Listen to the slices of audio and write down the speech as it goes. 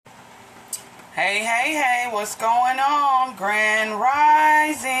Hey, what's going on? Grand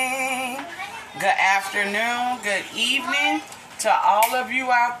Rising. Good afternoon, good evening to all of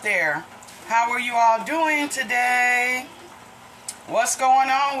you out there. How are you all doing today? What's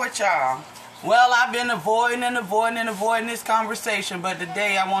going on with y'all? Well, I've been avoiding this conversation, but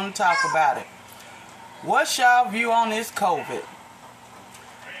today I want to talk about it. What's y'all view on this COVID?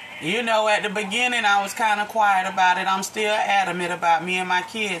 You know, at the beginning, I was kind of quiet about it. I'm still adamant about me and my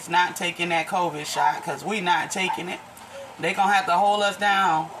kids not taking that COVID shot because we not taking it. They going to have to hold us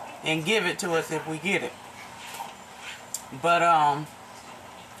down and give it to us if we get it. But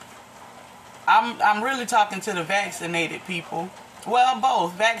I'm really talking to the vaccinated people. Well,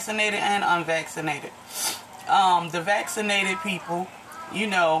 both vaccinated and unvaccinated. The vaccinated people, you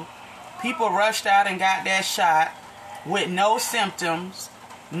know, people rushed out and got that shot with no symptoms.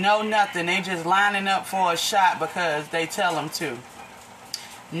 No nothing. They just lining up for a shot because they tell them to.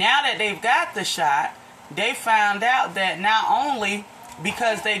 Now that they've got the shot, they found out that not only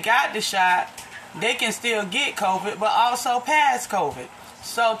because they got the shot, they can still get COVID, but also pass COVID.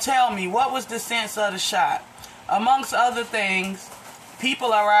 So tell me, what was the sense of the shot? Amongst other things,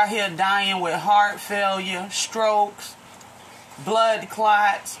 people are out here dying with heart failure, strokes, blood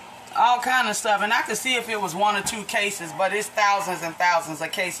clots, all kind of stuff. And I could see if it was one or two cases, but it's thousands and thousands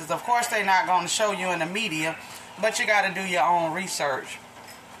of cases. Of course, they're not going to show you in the media, but you got to do your own research.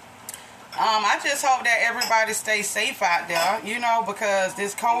 I just hope that everybody stays safe out there, you know, because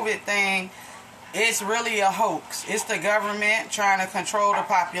this COVID thing, it's really a hoax. It's the government trying to control the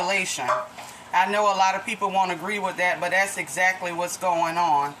population. I know a lot of people won't agree with that, but that's exactly what's going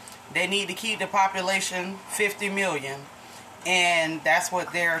on. They need to keep the population 50 million. And that's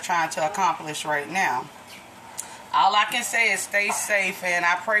what they're trying to accomplish right now. All I can say is stay safe, and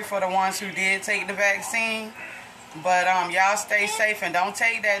I pray for the ones who did take the vaccine. But y'all stay safe and don't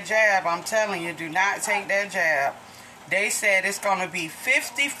take that jab. I'm telling you, do not take that jab. They said it's going to be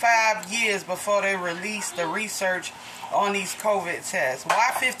 55 years before they release the research on these COVID tests.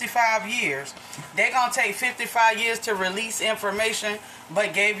 Why 55 years? They're going to take 55 years to release information,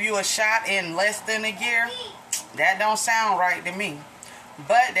 but gave you a shot in less than a year? That don't sound right to me.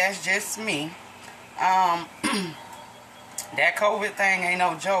 But that's just me. That COVID thing ain't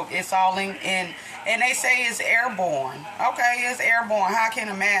no joke. It's all in and they say it's airborne. Okay, it's airborne. How can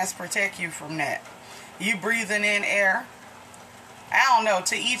a mask protect you from that? You breathing in air? I don't know.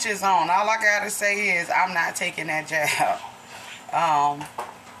 To each his own. All I gotta say is I'm not taking that jab.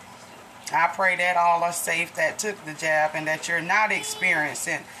 I pray that all are safe that took the jab and that you're not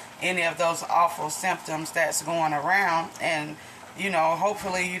experiencing any of those awful symptoms that's going around. And, you know,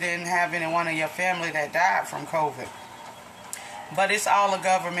 hopefully you didn't have anyone in your family that died from COVID. But it's all a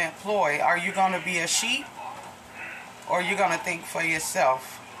government ploy. Are you going to be a sheep, or are you going to think for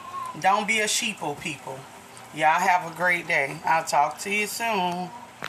yourself? Don't be a sheeple, people. Y'all have a great day. I'll talk to you soon.